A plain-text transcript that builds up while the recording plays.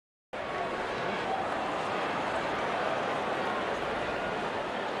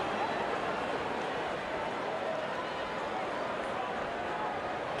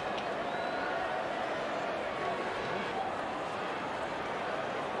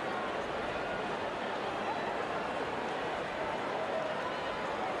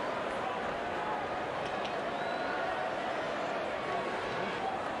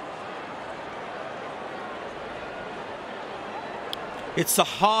It's a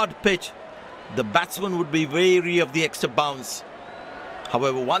hard pitch. The batsman would be wary of the extra bounce.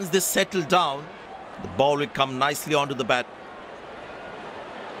 However, once they settle down, the ball will come nicely onto the bat.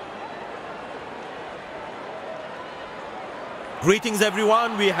 Greetings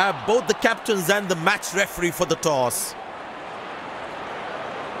everyone, we have both the captains and the match referee for the toss.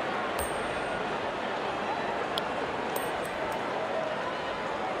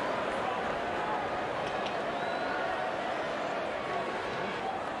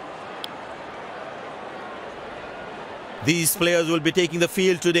 These players will be taking the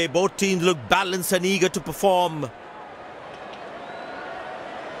field today. Both teams look balanced and eager to perform.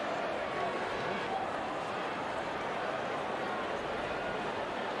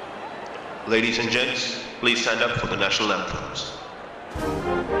 Ladies and gents, please stand up for the national anthems.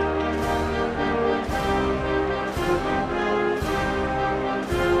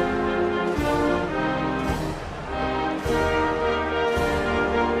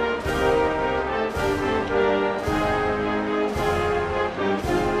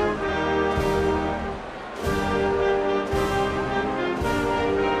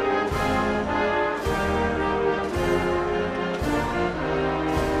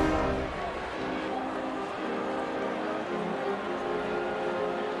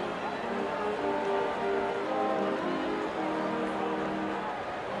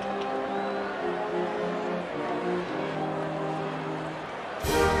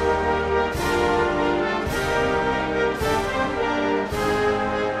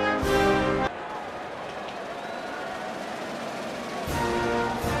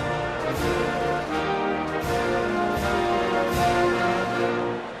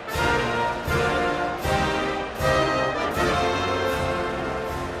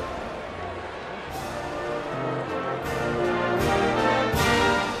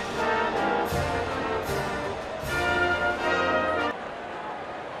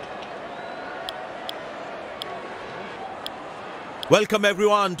 Welcome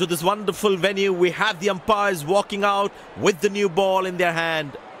everyone to this wonderful venue. We have the umpires walking out with the new ball in their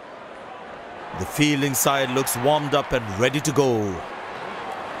hand. The fielding side looks warmed up and ready to go.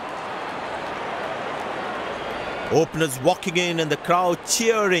 Openers walking in and the crowd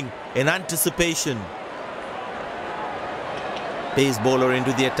cheering in anticipation. Pace bowler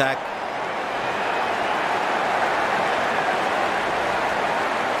into the attack.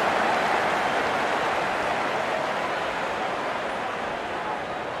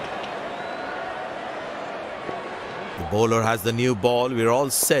 The bowler has the new ball. We're all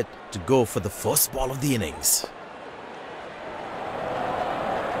set to go for the first ball of the innings.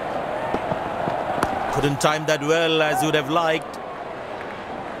 Couldn't time that well as you would have liked.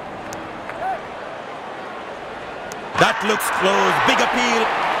 That looks close. Big appeal.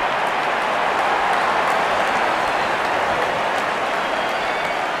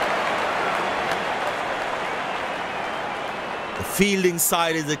 The fielding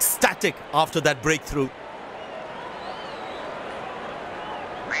side is ecstatic after that breakthrough.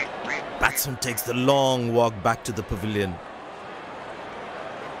 Batsman takes the long walk back to the pavilion.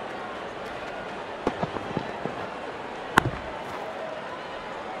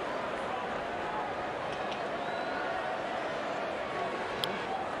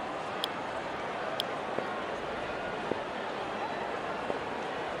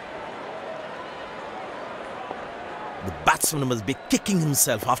 The batsman must be kicking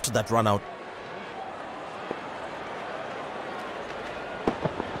himself after that run out.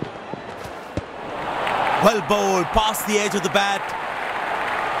 Well bowled, past the edge of the bat.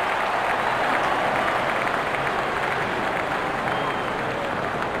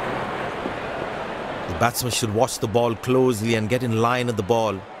 The batsman should watch the ball closely and get in line at the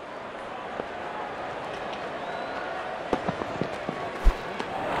ball.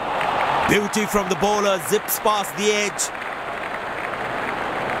 Beauty from the bowler, zips past the edge.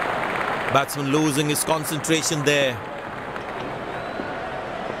 Batsman losing his concentration there.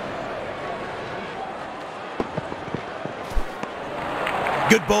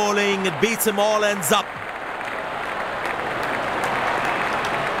 Good bowling, it beats him all ends up.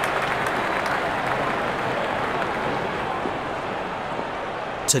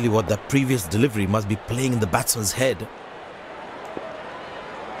 Tell you what, that previous delivery must be playing in the batsman's head.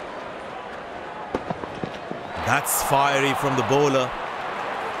 That's fiery from the bowler.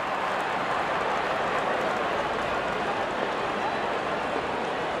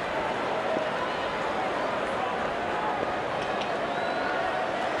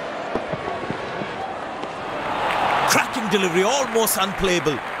 Cracking delivery, almost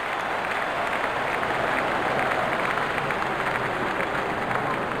unplayable.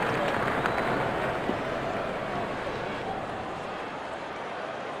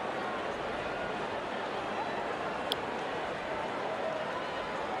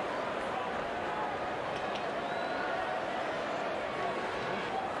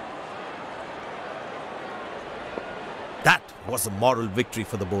 was a moral victory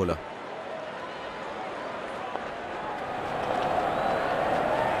for the bowler.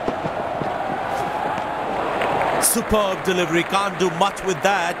 Superb delivery, can't do much with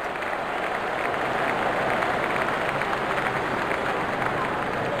that.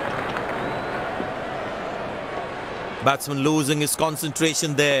 Batsman losing his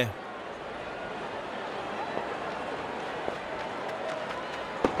concentration there.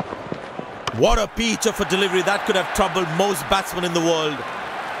 What a peach of a delivery, that could have troubled most batsmen in the world.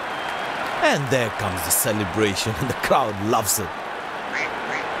 And there comes the celebration and the crowd loves it.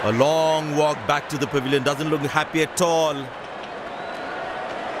 A long walk back to the pavilion, doesn't look happy at all.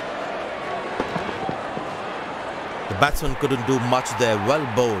 The batsman couldn't do much there. Well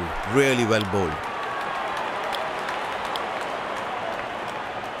bowled, really well bowled.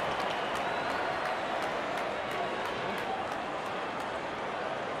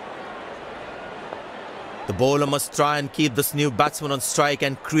 The bowler must try and keep this new batsman on strike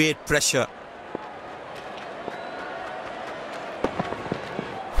and create pressure.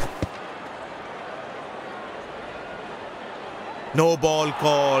 No ball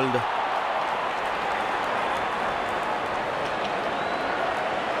called.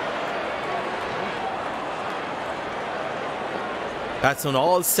 Batsman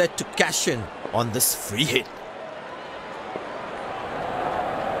all set to cash in on this free hit.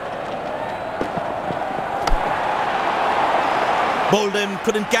 Bowled him,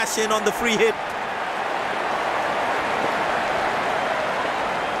 couldn't cash in on the free hit.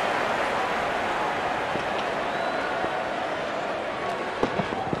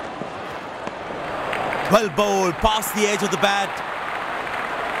 Well bowled, past the edge of the bat.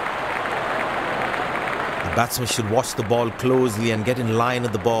 The batsman should watch the ball closely and get in line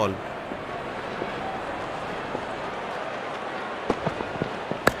at the ball.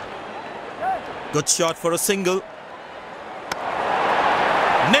 Good shot for a single.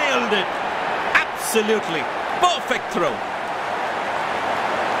 Nailed it! Absolutely perfect throw.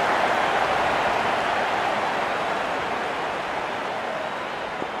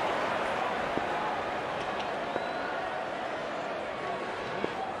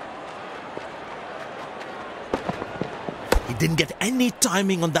 He didn't get any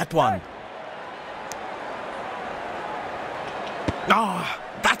timing on that one. Ah,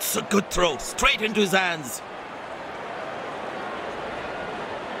 that's a good throw. Straight into his hands.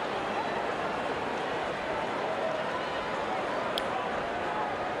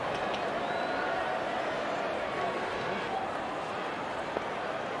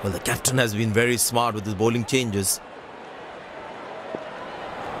 Well, the captain has been very smart with his bowling changes.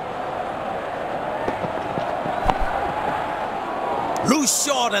 Loose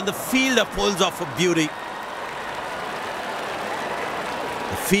shot and the fielder pulls off a beauty.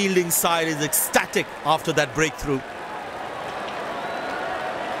 The fielding side is ecstatic after that breakthrough.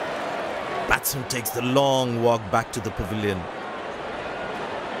 Batsman takes the long walk back to the pavilion.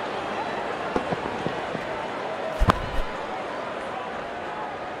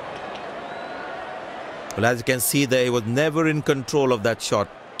 Well, as you can see there, he was never in control of that shot.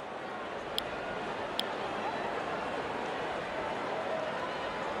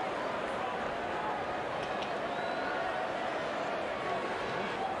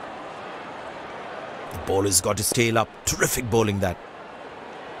 The bowler's got his tail up. Terrific bowling that.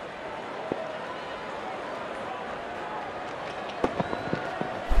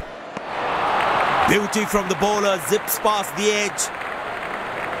 Beauty from the bowler, zips past the edge.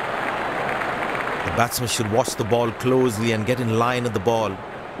 The batsman should watch the ball closely and get in line at the ball.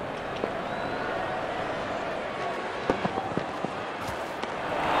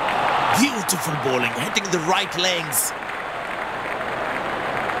 Beautiful bowling, hitting the right legs.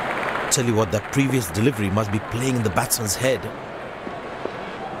 Tell you what, that previous delivery must be playing in the batsman's head.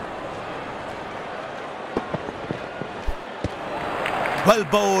 Well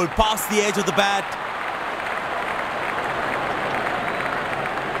bowled, past the edge of the bat.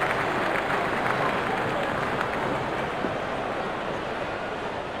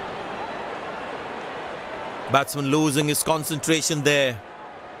 Batsman losing his concentration there.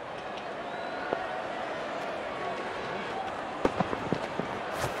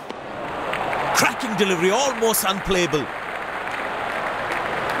 Cracking delivery, almost unplayable. The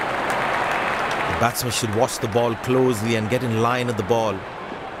batsman should watch the ball closely and get in line at the ball.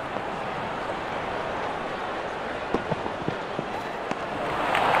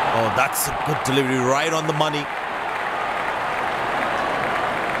 Oh, that's a good delivery, right on the money.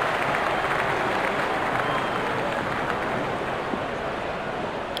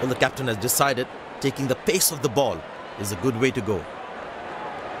 Well, the captain has decided taking the pace of the ball is a good way to go.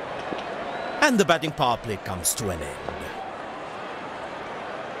 And the batting power play comes to an end.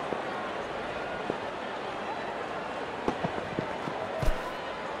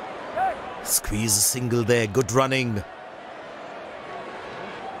 Squeeze a single there. Good running.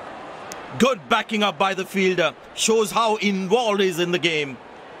 Good backing up by the fielder. Shows how involved he is in the game.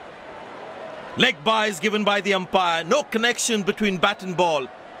 Leg bye is given by the umpire. No connection between bat and ball.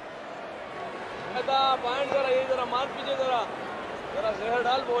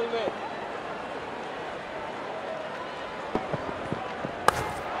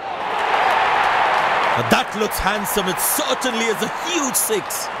 That looks handsome. It certainly is a huge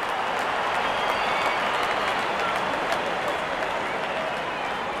six.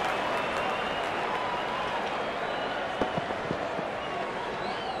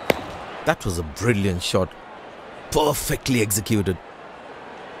 That was a brilliant shot. Perfectly executed.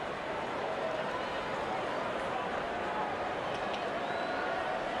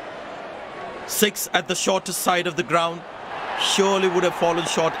 Six at the shortest side of the ground. Surely would have fallen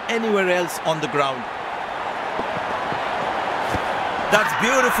short anywhere else on the ground. That's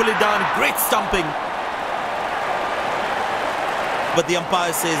beautifully done. Great stumping. But the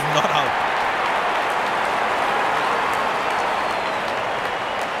umpire says not out.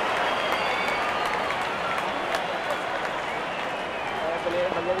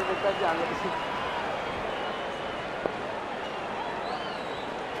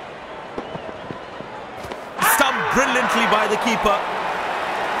 Stumped brilliantly by the keeper.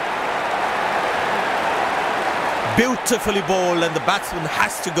 Beautifully bowled, and the batsman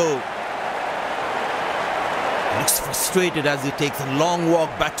has to go. Looks frustrated as he takes a long walk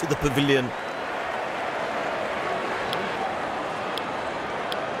back to the pavilion.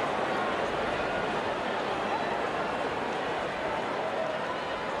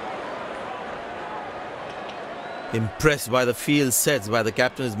 Impressed by the field sets by the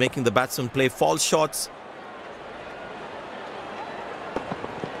captain is making the batsman play false shots.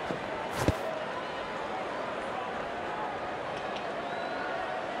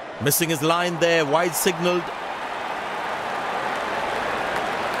 Missing his line there, wide signalled.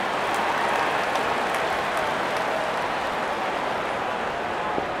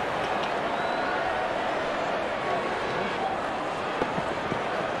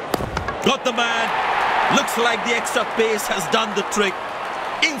 Got the man. Looks like the extra pace has done the trick.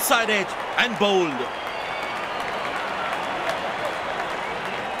 Inside edge and bowled.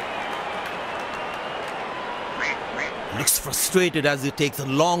 Looks frustrated as he takes a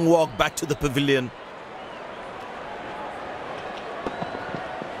long walk back to the pavilion.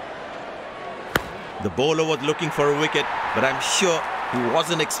 The bowler was looking for a wicket, but I'm sure he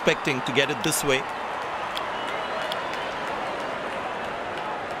wasn't expecting to get it this way.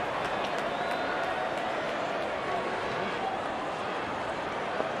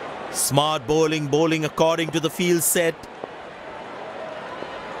 Smart bowling according to the field set.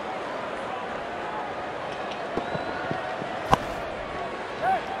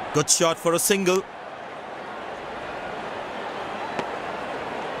 Good shot for a single.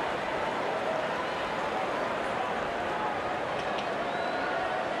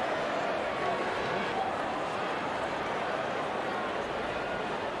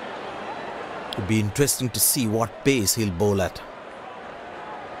 It'll be interesting to see what pace he'll bowl at.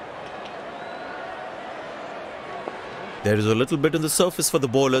 There is a little bit on the surface for the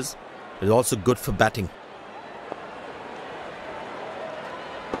bowlers. It's also good for batting.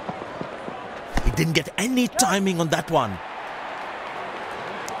 He didn't get any timing on that one.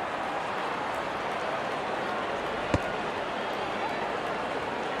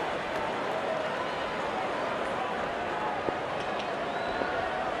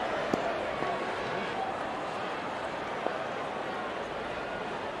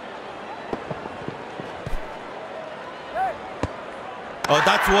 Oh,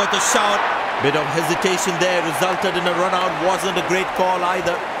 that's worth a shout. Bit of hesitation there resulted in a run out. Wasn't a great call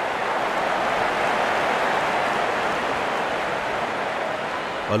either.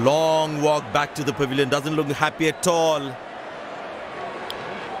 A long walk back to the pavilion. Doesn't look happy at all.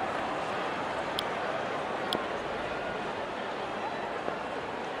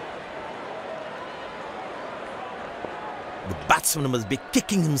 The batsman must be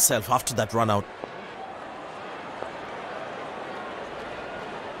kicking himself after that run out.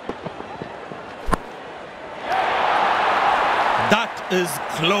 That is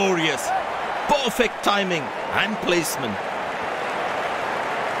glorious. Perfect timing and placement.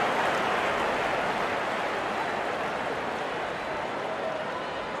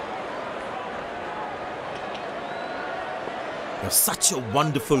 There's such a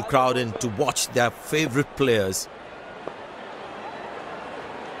wonderful crowd in to watch their favorite players.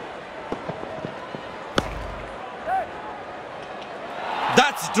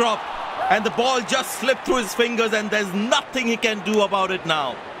 That's dropped. And the ball just slipped through his fingers and there's nothing he can do about it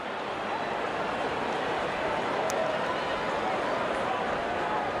now.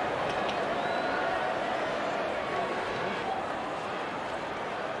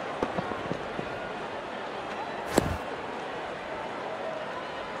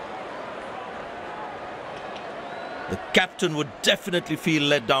 The captain would definitely feel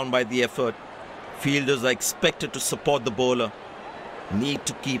let down by the effort. Fielders are expected to support the bowler. Need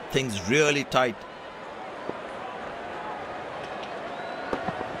to keep things really tight.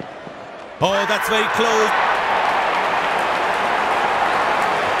 Oh, that's very close.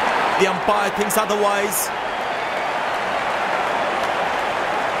 The umpire thinks otherwise.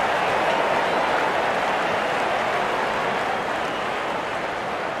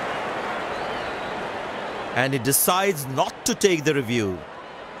 And he decides not to take the review.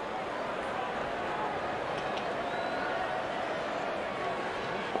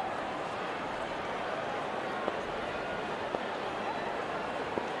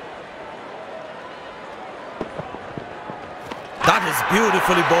 That is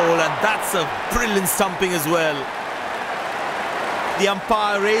beautifully bowled, and that's a brilliant stumping as well. The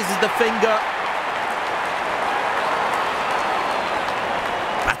umpire raises the finger.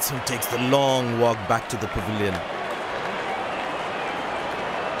 Batsman takes the long walk back to the pavilion.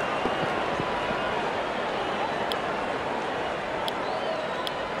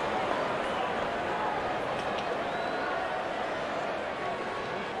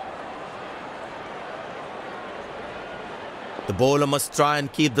 The bowler must try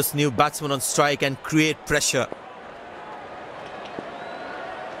and keep this new batsman on strike and create pressure.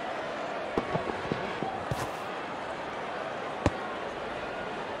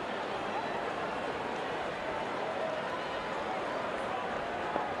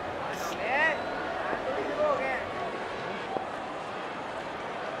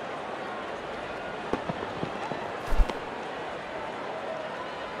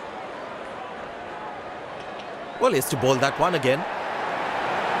 Well, he has to bowl that one again.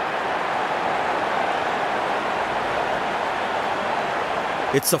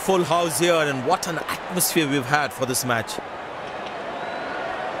 It's a full house here, and what an atmosphere we've had for this match.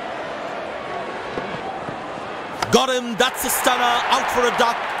 Got him, that's a stunner, out for a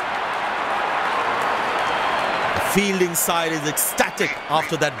duck. The fielding side is ecstatic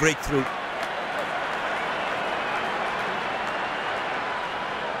after that breakthrough.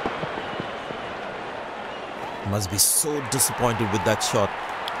 Must be so disappointed with that shot.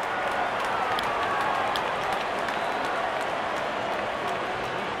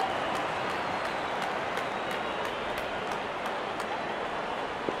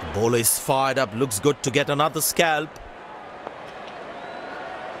 The bowler is fired up, looks good to get another scalp.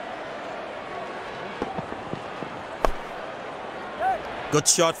 Good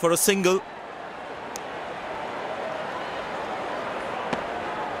shot for a single.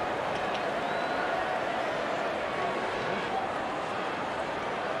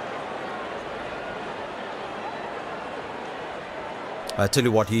 I tell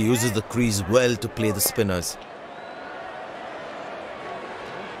you what, he uses the crease well to play the spinners.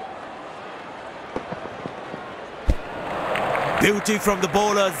 Beauty from the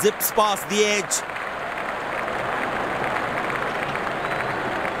bowler, zips past the edge.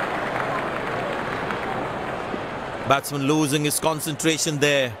 Batsman losing his concentration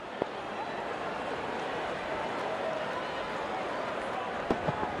there.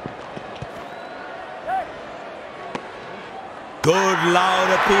 Good loud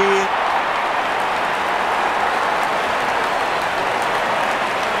appeal.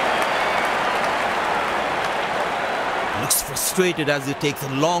 Looks frustrated as he takes a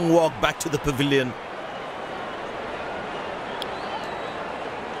long walk back to the pavilion.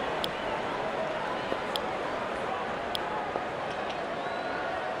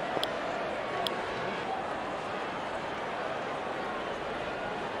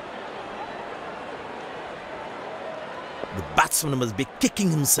 The batsman must be kicking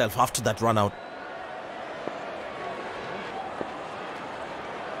himself after that run out.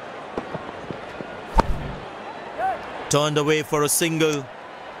 Turned away for a single.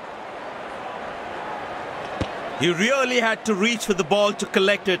 He really had to reach for the ball to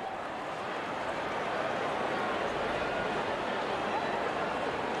collect it.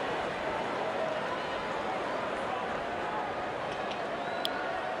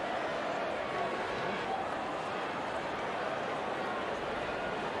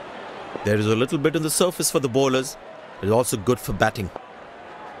 There is a little bit on the surface for the bowlers. It is also good for batting.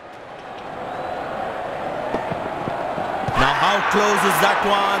 Now how close is that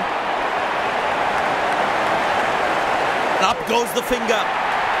one? Up goes the finger.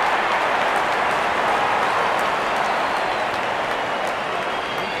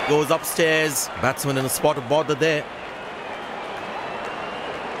 Goes upstairs. Batsman in a spot of bother there.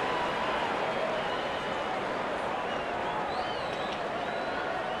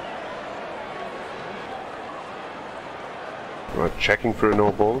 We're checking for a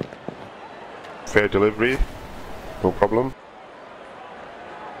no ball. Fair delivery, no problem.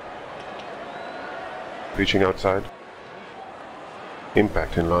 Reaching outside.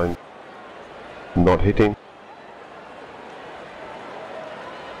 Impact in line. Not hitting.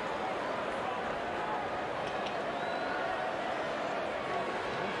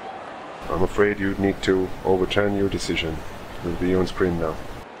 I'm afraid you'd need to overturn your decision. It will be on screen now.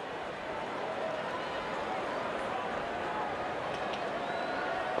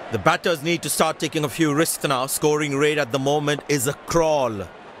 The batters need to start taking a few risks now. Scoring rate at the moment is a crawl.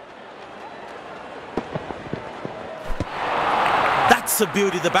 That's a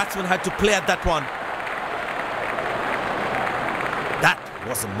beauty. The batsman had to play at that one. That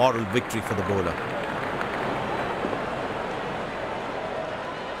was a moral victory for the bowler.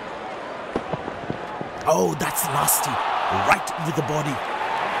 Oh, that's nasty. Right with the body.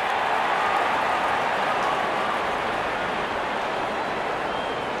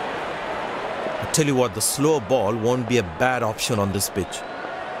 I tell you what, the slow ball won't be a bad option on this pitch.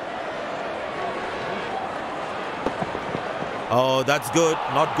 Oh, that's good.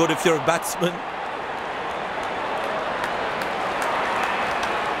 Not good if you're a batsman.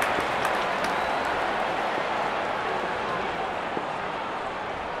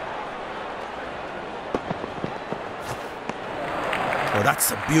 Oh,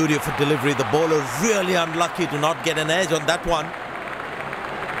 that's a beauty of a delivery. The bowler really unlucky to not get an edge on that one.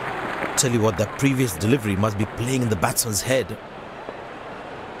 Tell you what, that previous delivery must be playing in the batsman's head.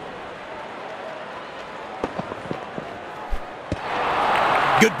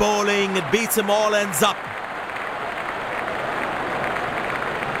 Good bowling, it beats him all ends up.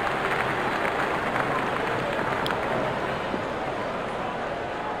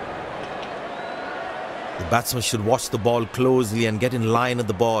 The batsman should watch the ball closely and get in line at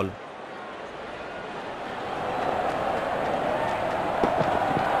the ball.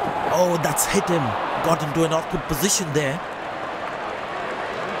 Oh, that's hit him. Got into an awkward position there.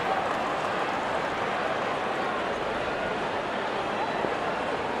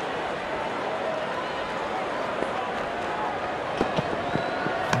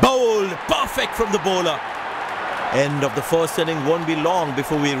 Bowled. Perfect from the bowler. End of the first inning won't be long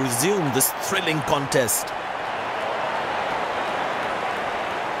before we resume this thrilling contest.